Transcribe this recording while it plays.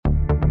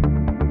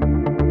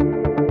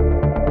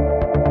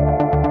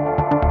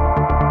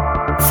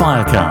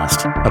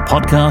Firecast, a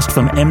podcast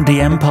from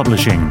MDM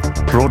Publishing,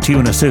 brought to you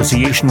in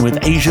association with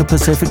Asia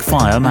Pacific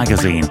Fire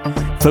magazine,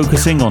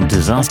 focusing on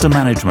disaster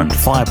management,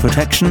 fire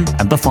protection,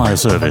 and the fire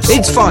service.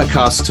 It's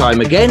Firecast time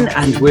again,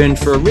 and we're in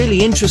for a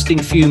really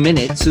interesting few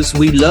minutes as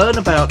we learn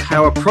about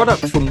how a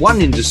product from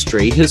one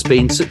industry has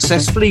been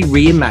successfully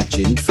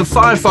reimagined for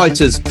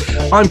firefighters.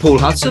 I'm Paul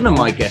Hudson, and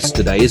my guest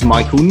today is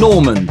Michael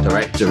Norman,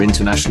 Director,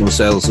 International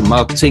Sales and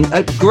Marketing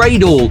at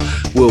Gradall.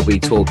 We'll be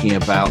talking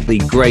about the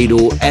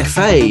Gradall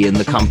FA in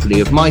the company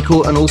of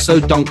Michael, and also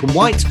Duncan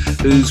White,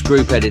 who's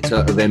Group Editor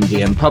of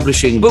MDM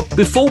Publishing. But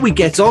before we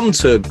get on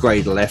to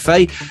Gradall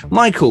FA,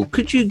 Michael,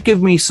 could you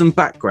give me some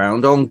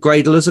background on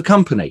Gradall as a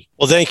company?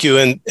 Well, thank you.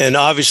 And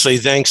obviously,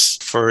 thanks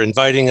for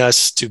inviting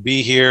us to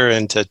be here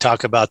and to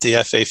talk about the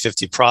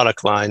FA50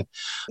 product line.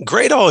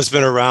 Gradall has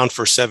been around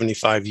for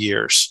 75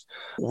 years.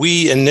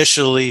 We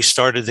initially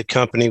started the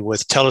company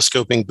with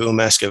telescoping boom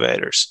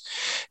excavators.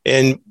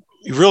 And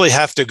you really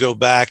have to go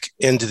back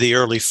into the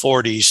early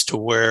 40s to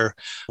where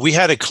we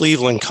had a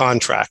Cleveland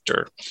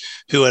contractor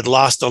who had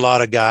lost a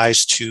lot of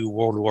guys to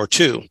World War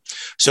II.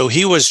 So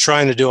he was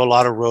trying to do a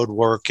lot of road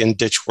work and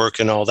ditch work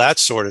and all that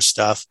sort of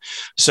stuff.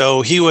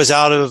 So he was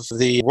out of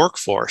the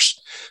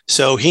workforce.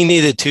 So he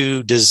needed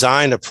to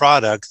design a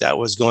product that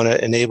was going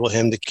to enable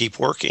him to keep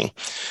working.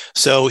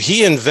 So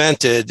he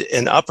invented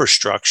an upper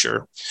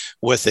structure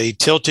with a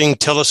tilting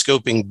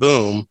telescoping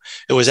boom.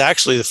 It was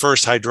actually the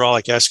first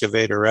hydraulic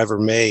excavator ever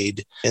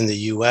made in the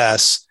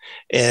US.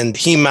 And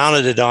he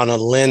mounted it on a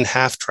Linn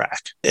half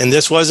track. And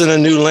this wasn't a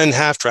new Linn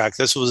half track.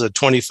 This was a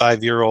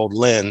 25-year-old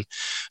Linn.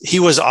 He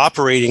was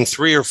operating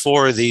 3 or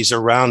 4 of these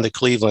around the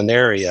Cleveland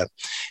area.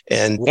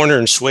 And Warner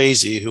and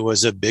Swasey, who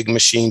was a big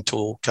machine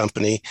tool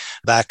company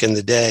back in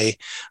the day,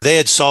 they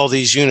had saw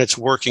these units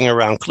working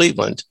around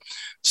Cleveland.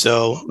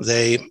 So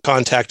they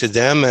contacted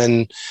them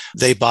and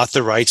they bought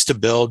the rights to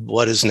build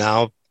what is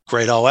now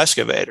Gradall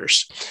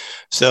excavators.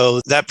 So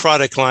that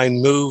product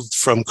line moved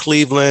from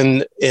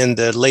Cleveland in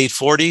the late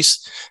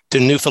 40s to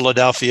New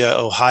Philadelphia,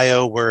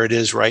 Ohio, where it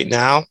is right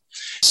now.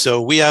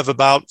 So we have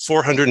about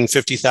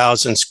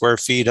 450,000 square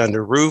feet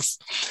under roof,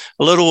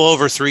 a little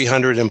over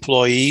 300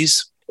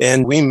 employees,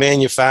 and we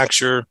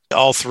manufacture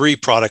all 3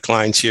 product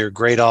lines here,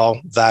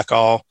 Gradall,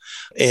 Vacall,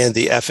 and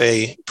the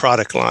FA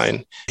product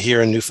line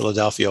here in New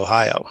Philadelphia,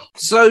 Ohio.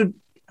 So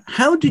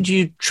how did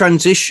you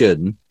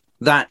transition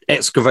that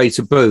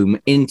excavator boom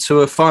into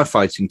a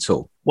firefighting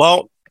tool?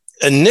 Well,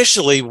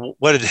 initially,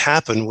 what had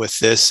happened with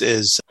this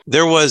is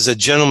there was a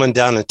gentleman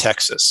down in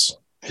Texas.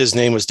 His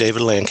name was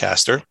David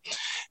Lancaster,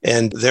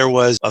 and there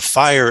was a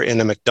fire in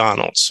a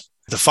McDonald's.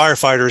 The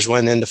firefighters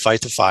went in to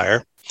fight the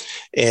fire,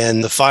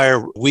 and the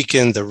fire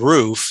weakened the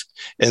roof,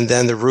 and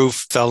then the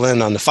roof fell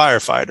in on the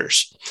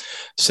firefighters.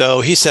 So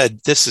he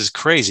said, this is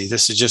crazy.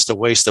 This is just a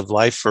waste of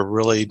life for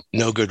really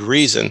no good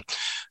reason.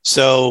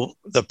 So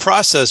the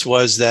process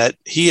was that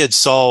he had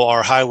saw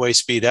our highway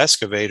speed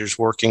excavators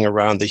working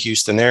around the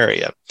Houston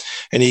area,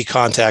 and he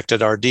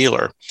contacted our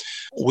dealer.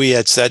 We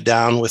had sat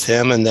down with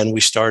him, and then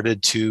we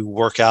started to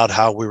work out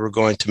how we were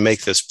going to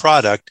make this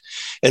product.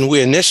 And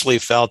we initially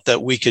felt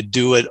that we could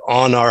do it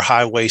on our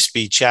highway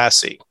speed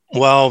chassis.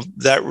 Well,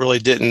 that really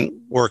didn't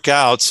work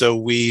out. So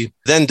we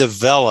then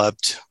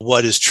developed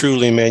what is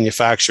truly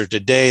manufactured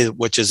today,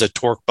 which is a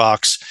torque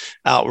box,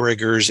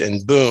 outriggers,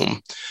 and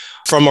boom.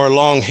 From our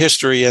long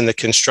history in the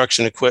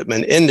construction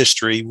equipment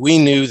industry, we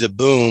knew the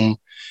boom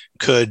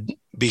could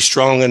be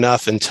strong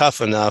enough and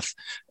tough enough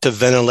to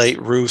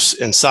ventilate roofs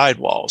and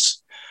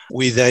sidewalls.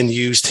 We then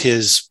used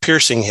his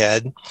piercing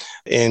head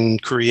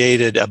and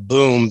created a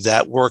boom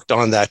that worked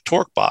on that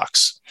torque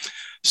box.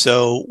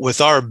 So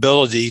with our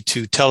ability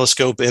to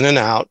telescope in and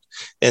out,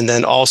 and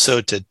then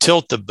also to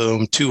tilt the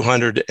boom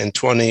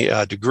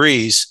 220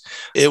 degrees,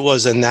 it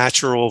was a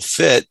natural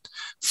fit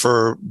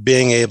for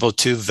being able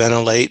to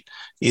ventilate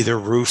either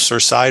roofs or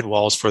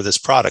sidewalls for this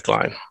product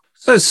line.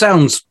 So it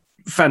sounds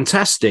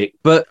fantastic,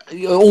 but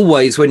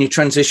always when you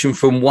transition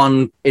from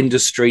one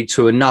industry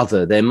to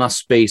another, there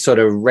must be sort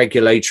of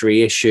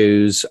regulatory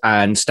issues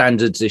and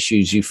standards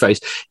issues you face.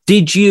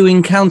 Did you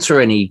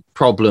encounter any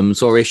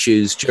problems or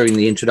issues during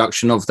the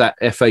introduction of that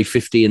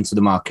FA50 into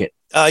the market?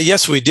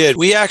 Yes, we did.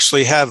 We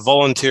actually have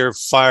volunteer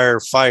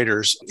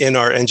firefighters in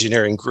our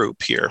engineering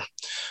group here.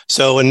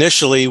 So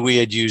initially we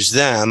had used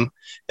them.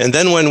 And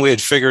then when we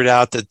had figured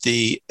out that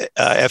the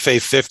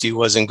FA50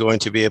 wasn't going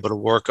to be able to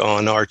work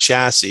on our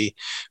chassis,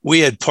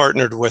 we had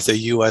partnered with a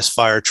U.S.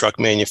 fire truck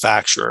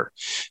manufacturer.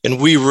 And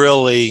we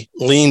really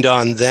leaned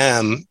on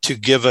them to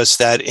give us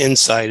that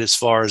insight as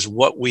far as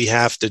what we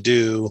have to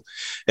do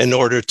in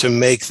order to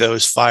make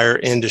those fire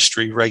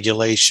industry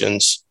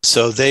regulations.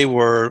 So they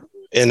were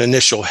an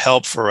initial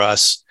help for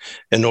us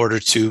in order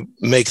to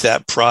make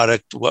that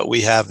product what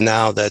we have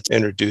now that's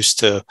introduced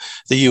to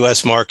the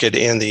U.S. market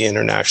and the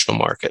international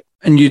market.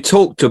 And you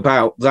talked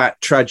about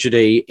that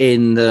tragedy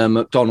in the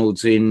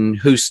McDonald's in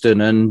Houston,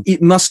 and it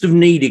must have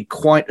needed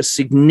quite a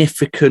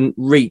significant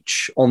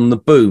reach on the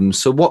boom.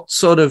 So what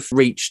sort of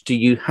reach do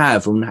you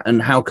have,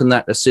 and how can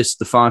that assist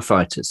the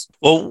firefighters?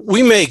 Well,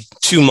 we make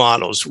two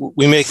models.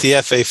 We make the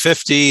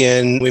FA50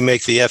 and we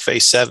make the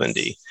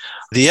FA70.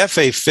 The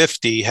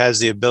FA50 has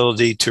the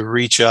ability to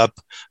reach up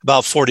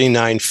about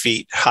 49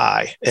 feet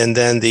high, and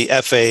then the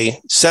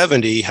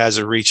FA70 has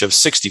a reach of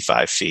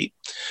 65 feet.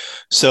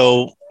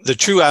 So the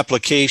true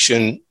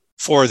application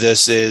for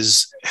this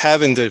is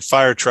having the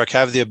fire truck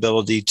have the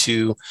ability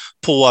to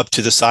pull up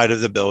to the side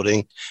of the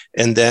building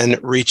and then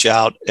reach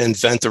out and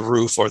vent the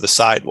roof or the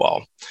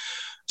sidewall.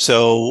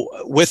 So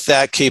with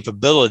that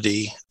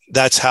capability,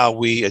 that's how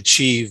we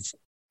achieve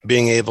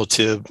being able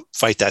to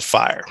fight that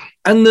fire.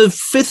 And the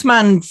Fifth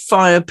Man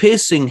fire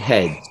piercing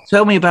head,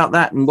 tell me about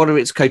that and what are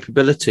its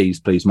capabilities,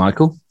 please,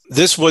 Michael?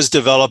 This was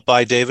developed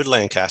by David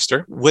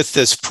Lancaster. With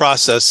this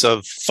process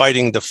of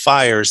fighting the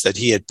fires that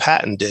he had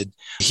patented,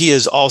 he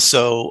is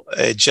also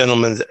a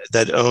gentleman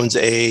that owns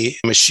a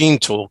machine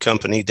tool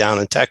company down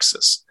in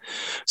Texas.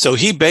 So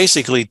he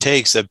basically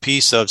takes a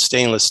piece of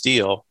stainless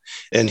steel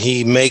and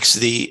he makes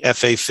the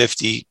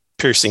FA50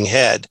 piercing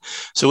head.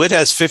 So it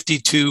has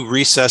 52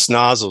 recessed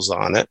nozzles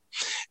on it,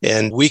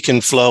 and we can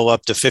flow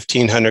up to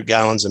 1,500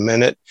 gallons a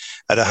minute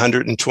at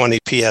 120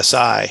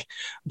 PSI.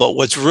 But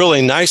what's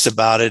really nice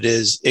about it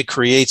is it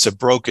creates a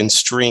broken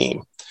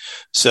stream.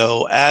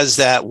 So as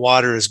that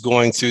water is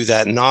going through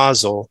that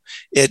nozzle,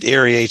 it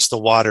aerates the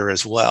water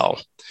as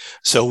well.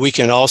 So we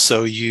can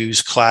also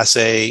use Class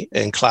A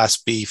and Class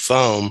B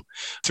foam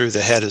through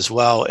the head as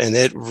well. And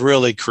it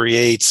really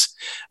creates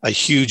a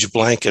huge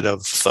blanket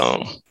of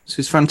foam. This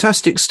is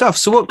fantastic stuff.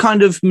 So what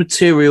kind of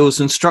materials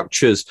and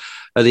structures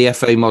are the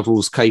FA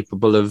models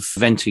capable of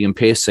venting and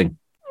piercing?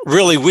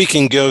 Really, we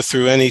can go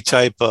through any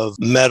type of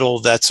metal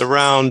that's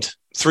around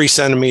 3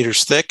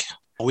 centimeters thick.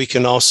 We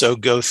can also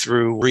go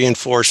through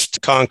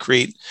reinforced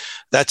concrete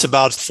that's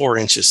about 4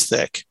 inches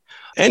thick.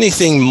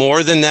 Anything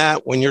more than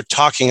that, when you're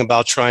talking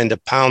about trying to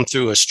pound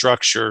through a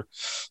structure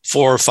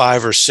 4 or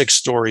 5 or 6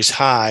 stories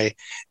high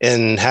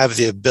and have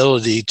the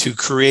ability to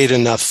create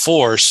enough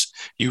force,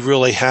 you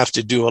really have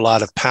to do a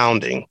lot of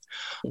pounding.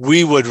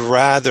 We would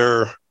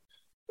rather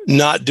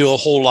not do a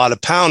whole lot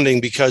of pounding,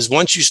 because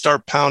once you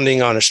start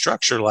pounding on a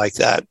structure like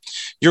that,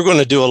 you're going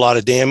to do a lot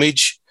of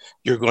damage.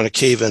 You're going to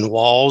cave in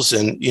walls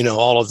and,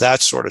 all of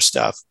that sort of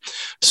stuff.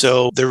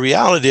 So the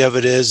reality of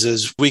it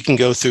is we can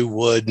go through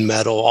wood,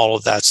 metal, all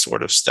of that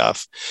sort of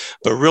stuff.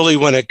 But really,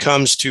 when it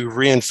comes to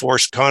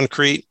reinforced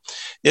concrete,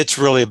 it's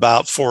really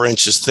about 4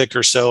 inches thick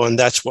or so. And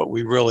that's what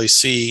we really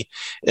see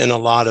in a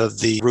lot of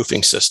the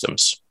roofing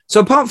systems. So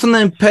apart from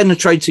the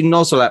penetrating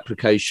nozzle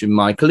application,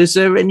 Michael, is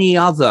there any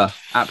other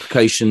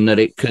application that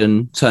it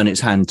can turn its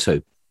hand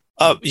to?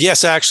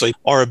 Yes, actually,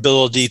 our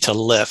ability to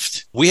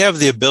lift. We have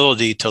the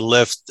ability to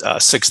lift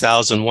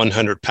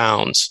 6,100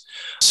 pounds.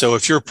 So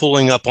if you're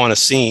pulling up on a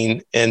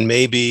scene and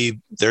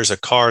maybe there's a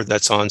car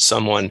that's on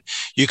someone,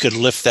 you could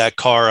lift that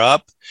car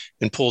up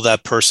and pull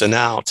that person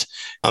out.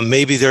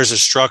 Maybe there's a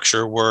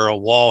structure where a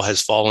wall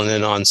has fallen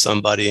in on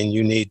somebody and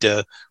you need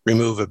to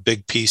remove a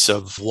big piece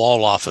of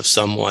wall off of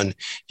someone.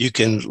 You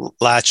can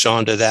latch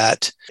onto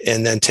that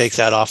and then take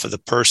that off of the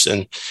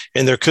person.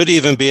 And there could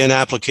even be an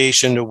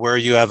application to where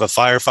you have a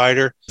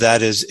firefighter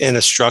that is in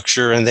a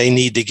structure and they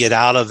need to get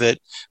out of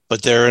it,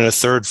 but they're in a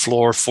 3rd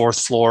floor,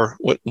 4th floor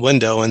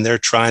window and they're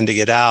trying to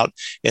get out.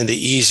 And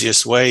the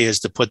easiest way is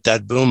to put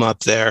that boom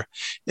up there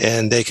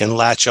and they can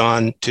latch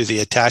on to the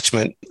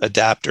attachment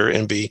adapter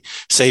and be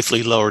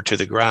safely lowered to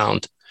the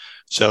ground.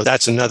 So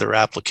that's another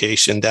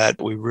application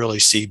that we really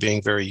see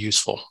being very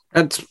useful.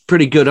 That's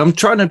pretty good. I'm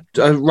trying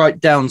to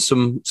write down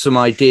some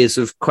ideas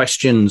of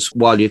questions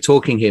while you're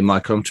talking here,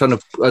 Michael. I'm trying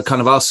to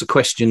kind of ask the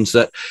questions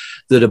that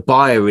a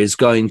buyer is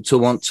going to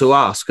want to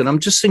ask. And I'm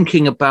just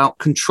thinking about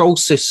control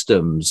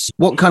systems.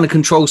 What kind of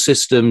control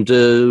system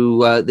do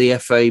the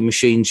FA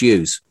machines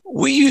use?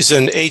 We use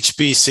an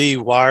HBC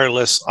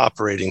wireless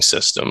operating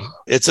system.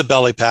 It's a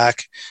belly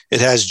pack.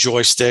 It has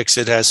joysticks.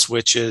 It has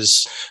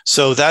switches.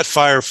 So that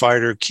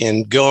firefighter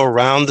can go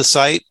around the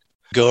site,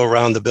 go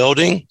around the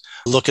building,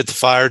 look at the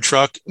fire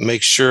truck,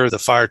 make sure the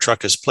fire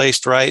truck is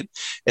placed right,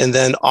 and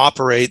then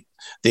operate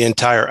the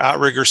entire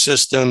outrigger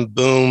system,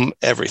 boom,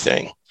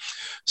 everything.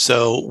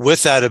 So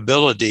with that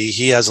ability,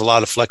 he has a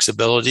lot of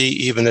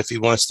flexibility, even if he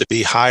wants to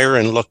be higher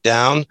and look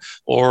down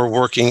or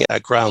working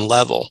at ground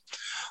level.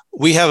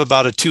 We have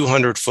about a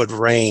 200-foot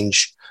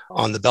range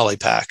on the belly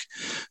pack.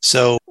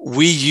 So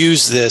we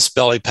use this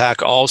belly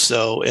pack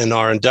also in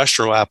our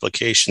industrial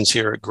applications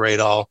here at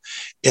Gradall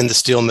in the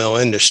steel mill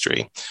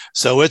industry.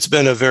 So it's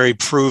been a very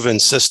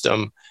proven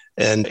system,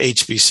 and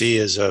HBC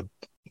is a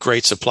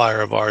great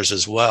supplier of ours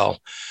as well.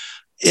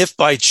 If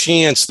by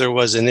chance there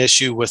was an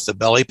issue with the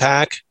belly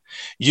pack,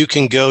 you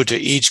can go to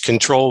each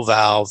control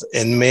valve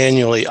and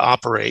manually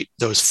operate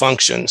those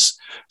functions.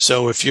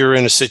 So if you're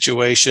in a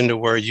situation to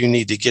where you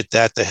need to get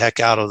that the heck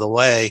out of the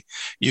way,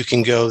 you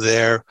can go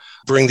there,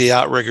 bring the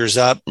outriggers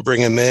up,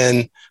 bring them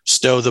in,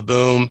 stow the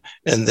boom,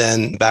 and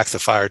then back the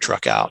fire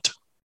truck out.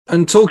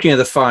 And talking of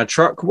the fire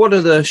truck, what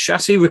are the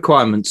chassis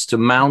requirements to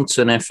mount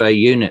an FA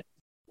unit?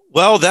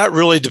 Well, that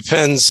really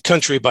depends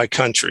country by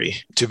country,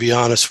 to be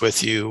honest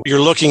with you. You're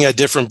looking at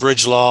different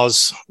bridge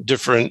laws,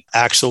 different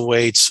axle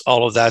weights,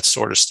 all of that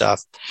sort of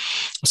stuff.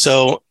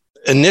 So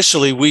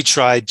initially, we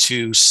tried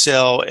to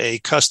sell a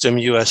custom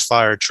U.S.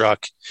 fire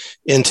truck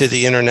into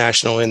the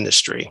international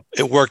industry.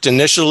 It worked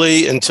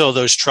initially until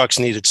those trucks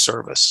needed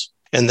service,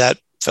 and that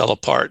fell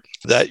apart.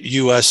 That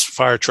U.S.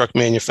 fire truck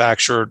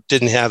manufacturer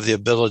didn't have the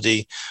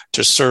ability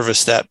to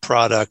service that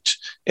product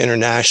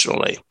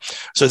internationally.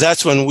 So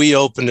that's when we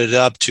opened it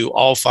up to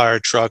all fire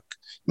truck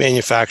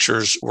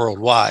manufacturers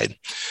worldwide.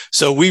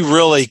 So we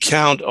really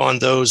count on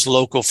those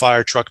local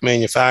fire truck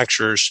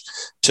manufacturers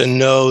to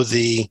know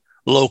the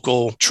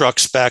local truck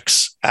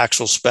specs,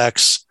 axle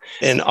specs,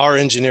 and our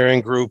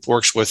engineering group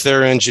works with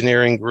their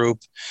engineering group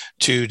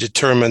to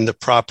determine the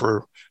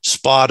proper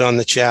spot on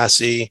the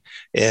chassis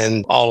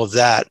and all of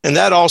that. And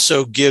that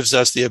also gives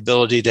us the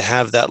ability to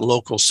have that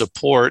local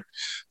support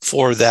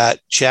for that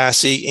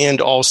chassis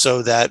and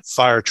also that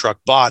fire truck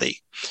body.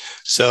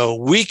 So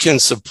we can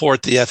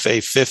support the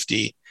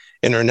FA50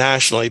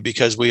 internationally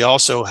because we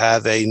also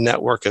have a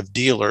network of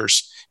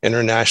dealers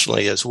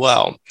internationally as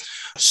well.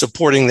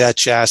 Supporting that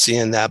chassis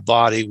and that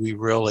body, we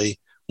really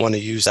want to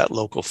use that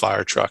local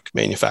fire truck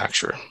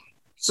manufacturer.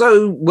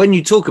 So when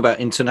you talk about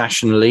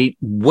internationally,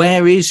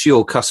 where is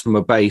your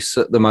customer base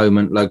at the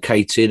moment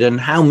located, and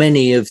how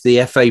many of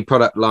the FA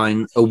product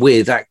line are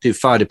with active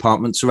fire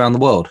departments around the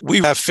world? We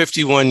have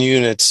 51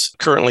 units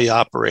currently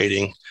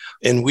operating,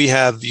 and we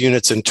have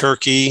units in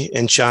Turkey,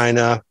 in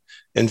China,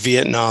 in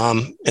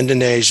Vietnam,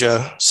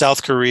 Indonesia,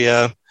 South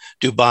Korea,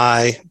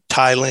 Dubai,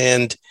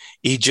 Thailand,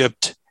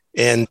 Egypt,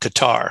 and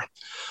Qatar.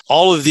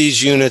 All of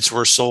these units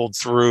were sold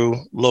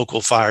through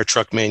local fire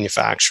truck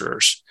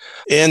manufacturers,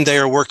 and they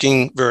are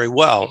working very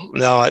well.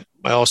 Now,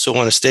 I also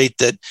want to state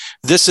that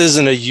this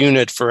isn't a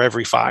unit for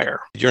every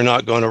fire. You're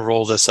not going to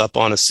roll this up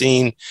on a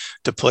scene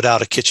to put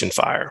out a kitchen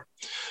fire.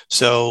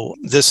 So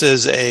this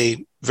is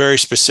a very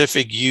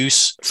specific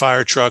use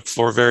fire truck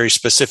for very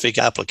specific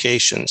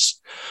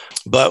applications.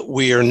 But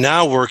we are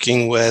now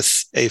working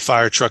with a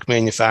fire truck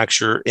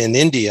manufacturer in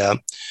India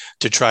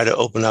to try to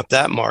open up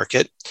that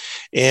market.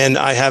 And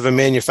I have a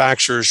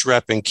manufacturer's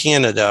rep in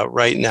Canada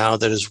right now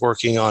that is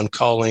working on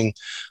calling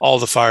all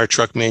the fire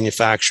truck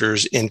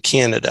manufacturers in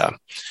Canada.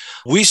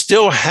 We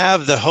still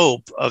have the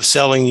hope of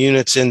selling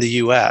units in the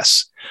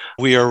US.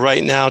 We are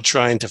right now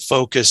trying to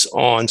focus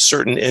on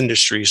certain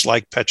industries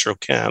like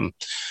petrochem,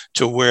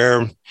 to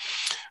where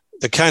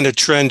the kind of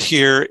trend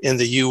here in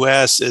the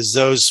US is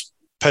those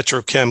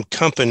petrochem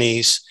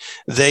companies,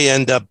 they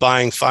end up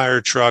buying fire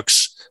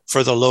trucks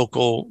for the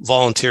local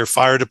volunteer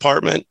fire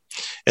department.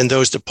 And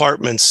those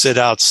departments sit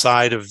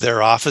outside of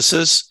their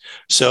offices.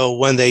 So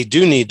when they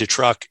do need the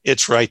truck,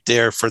 it's right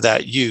there for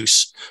that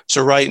use.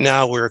 So right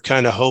now we're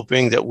kind of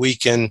hoping that we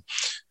can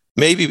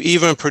maybe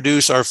even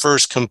produce our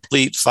first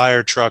complete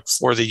fire truck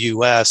for the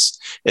US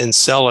and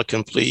sell a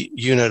complete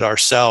unit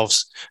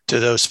ourselves to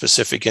those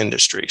specific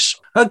industries.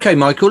 Okay,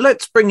 Michael,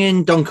 let's bring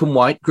in Duncan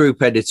White,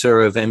 Group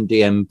Editor of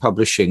MDM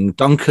Publishing.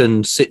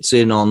 Duncan sits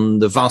in on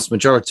the vast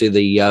majority of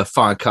the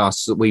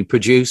firecasts that we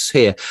produce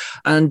here.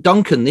 And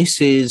Duncan,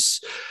 this is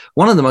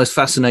one of the most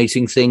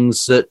fascinating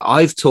things that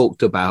I've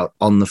talked about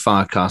on the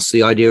Firecast,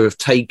 the idea of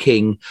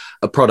taking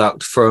a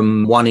product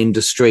from one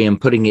industry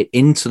and putting it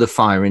into the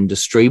fire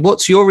industry.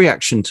 What's your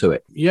reaction to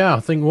it? Yeah,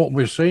 I think what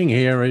we're seeing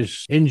here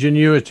is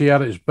ingenuity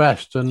at its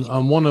best.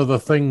 And one of the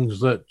things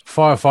that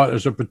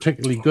firefighters are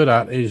particularly good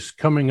at is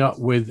coming up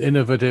with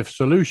innovative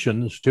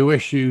solutions to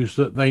issues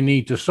that they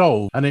need to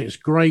solve. And it's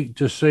great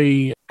to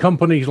see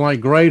companies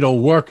like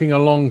Gradle working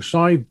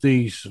alongside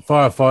these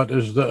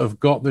firefighters that have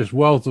got this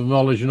wealth of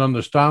knowledge and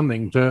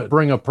understanding to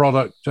bring a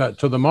product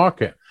to the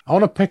market. I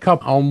want to pick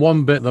up on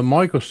one bit that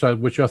Michael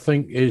said, which I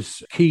think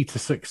is key to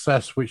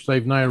success, which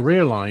they've now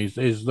realized,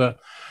 is that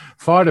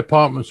fire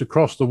departments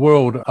across the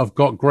world have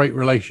got great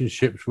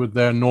relationships with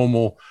their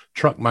normal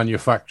truck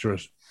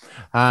manufacturers.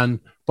 And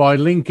by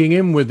linking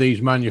in with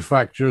these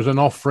manufacturers and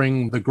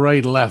offering the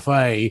Gradle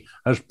FA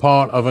as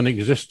part of an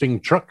existing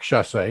truck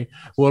chassis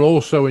will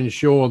also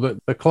ensure that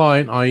the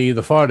client, i.e.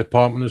 the fire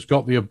department, has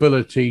got the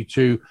ability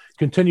to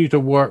continue to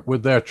work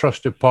with their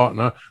trusted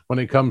partner when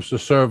it comes to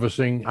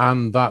servicing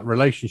and that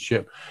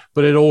relationship.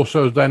 But it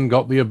also then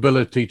got the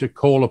ability to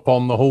call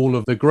upon the whole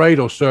of the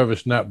Gradle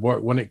service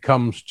network when it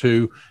comes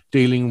to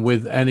dealing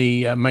with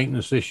any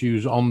maintenance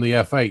issues on the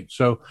F8.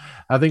 So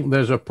I think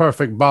there's a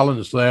perfect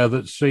balance there,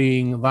 that's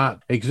seeing that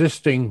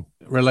existing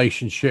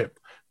relationship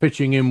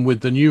pitching in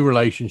with the new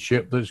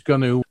relationship that's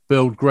going to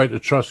build greater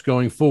trust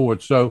going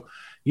forward. So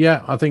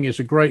yeah, I think it's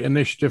a great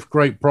initiative,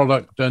 great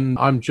product, and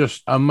I'm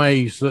just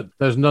amazed that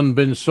there's none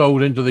been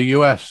sold into the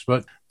US,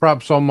 but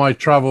perhaps on my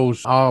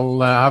travels, I'll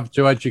have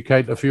to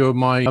educate a few of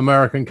my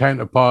American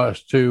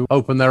counterparts to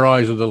open their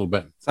eyes a little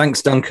bit.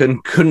 Thanks,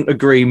 Duncan. Couldn't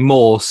agree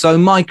more. So,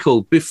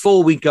 Michael,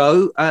 before we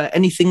go,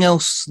 anything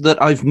else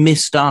that I've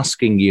missed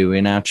asking you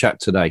in our chat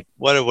today?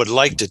 What I would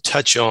like to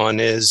touch on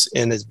is,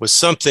 and it was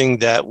something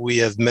that we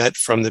have met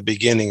from the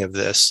beginning of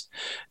this,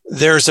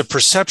 there's a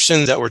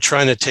perception that we're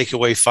trying to take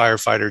away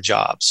firefighter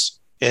jobs.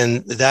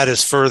 And that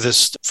is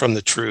furthest from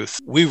the truth.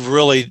 We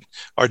really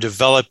are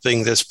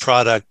developing this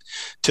product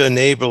to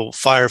enable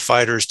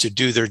firefighters to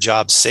do their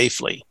job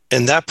safely.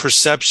 And that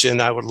perception,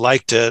 I would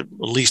like to at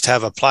least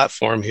have a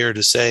platform here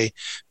to say,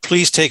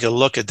 please take a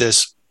look at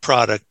this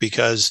product,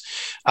 because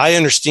I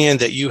understand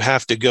that you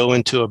have to go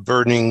into a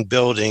burning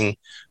building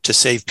to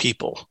save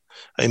people.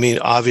 I mean,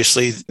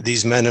 obviously,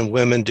 these men and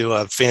women do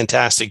a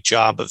fantastic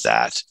job of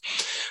that.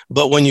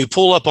 But when you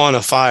pull up on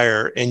a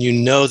fire and you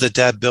know that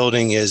that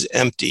building is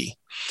empty,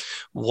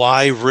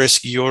 why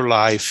risk your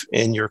life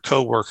and your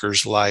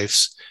coworkers'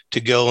 lives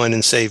to go in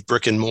and save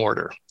brick and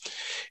mortar?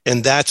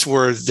 And that's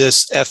where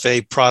this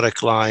FA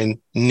product line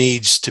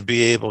needs to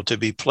be able to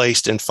be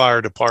placed in fire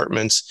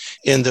departments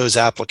in those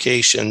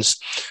applications,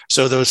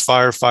 so those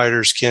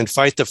firefighters can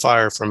fight the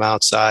fire from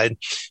outside,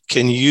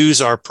 can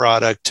use our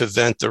product to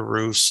vent the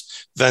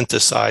roofs, vent the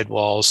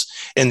sidewalls,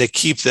 and to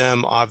keep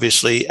them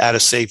obviously at a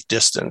safe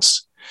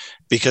distance.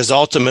 Because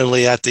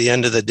ultimately, at the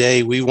end of the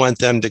day, we want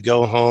them to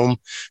go home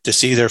to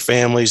see their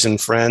families and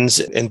friends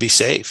and be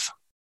safe.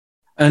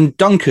 And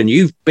Duncan,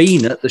 you've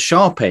been at the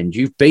sharp end.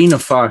 You've been a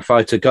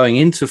firefighter going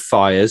into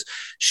fires.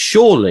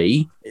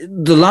 Surely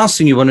the last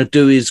thing you want to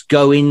do is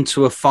go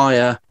into a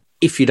fire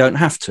if you don't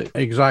have to.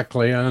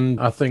 Exactly. And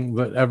I think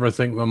that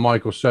everything that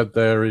Michael said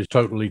there is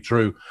totally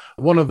true.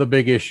 One of the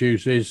big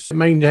issues is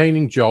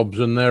maintaining jobs.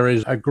 And there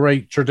is a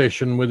great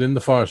tradition within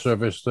the fire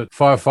service that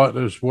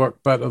firefighters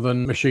work better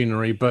than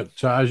machinery.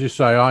 But as you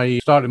say, I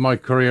started my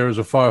career as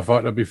a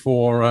firefighter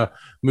before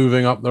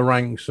moving up the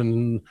ranks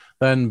and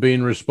then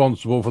being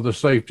responsible for the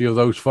safety of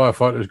those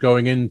firefighters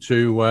going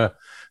into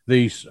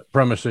these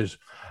premises.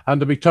 And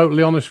to be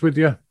totally honest with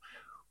you,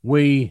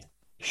 we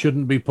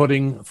shouldn't be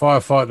putting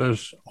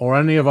firefighters or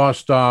any of our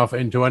staff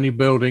into any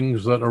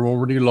buildings that are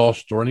already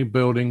lost or any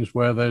buildings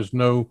where there's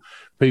no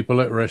people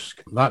at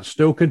risk. That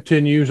still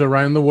continues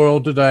around the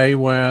world today,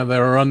 where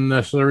there are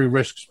unnecessary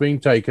risks being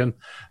taken.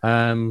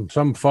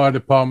 Some fire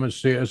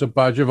departments see it as a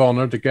badge of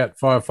honor to get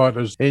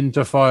firefighters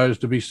into fires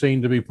to be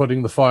seen to be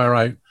putting the fire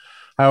out.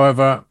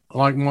 However,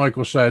 like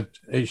Michael said,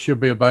 it should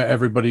be about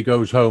everybody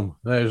goes home.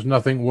 There's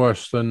nothing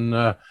worse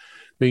than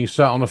being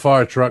sat on a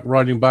fire truck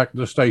riding back to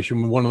the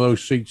station with one of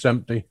those seats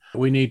empty.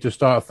 We need to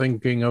start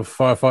thinking of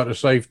firefighter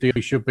safety.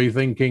 We should be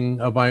thinking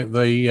about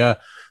the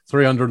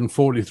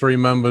 343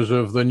 members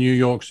of the New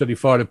York City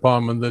Fire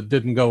Department that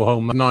didn't go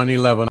home at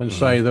 9/11 and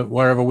say that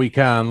wherever we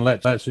can,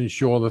 let's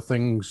ensure that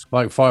things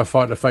like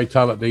firefighter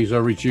fatalities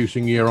are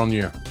reducing year on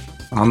year.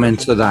 Amen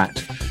to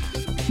that.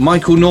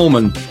 Michael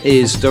Norman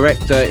is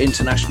Director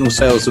International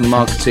Sales and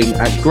Marketing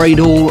at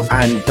Gradall,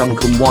 and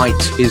Duncan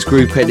White is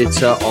Group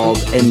Editor of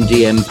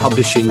MDM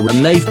Publishing.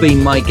 And they've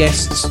been my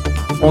guests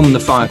on the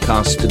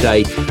Firecast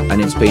today,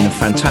 and it's been a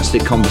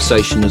fantastic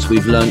conversation as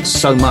we've learned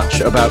so much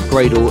about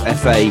Gradall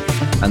FA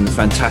and the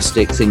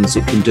fantastic things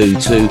it can do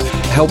to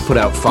help put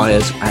out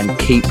fires and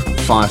keep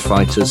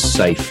firefighters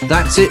safe.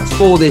 That's it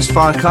for this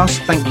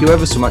Firecast. Thank you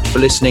ever so much for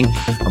listening,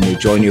 and we'll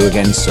join you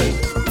again soon.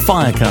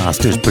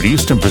 Firecast is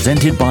produced and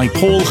presented by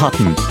Paul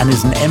Hutton and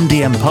is an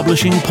MDM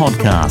Publishing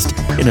podcast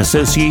in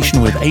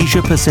association with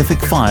Asia Pacific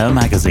Fire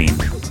Magazine.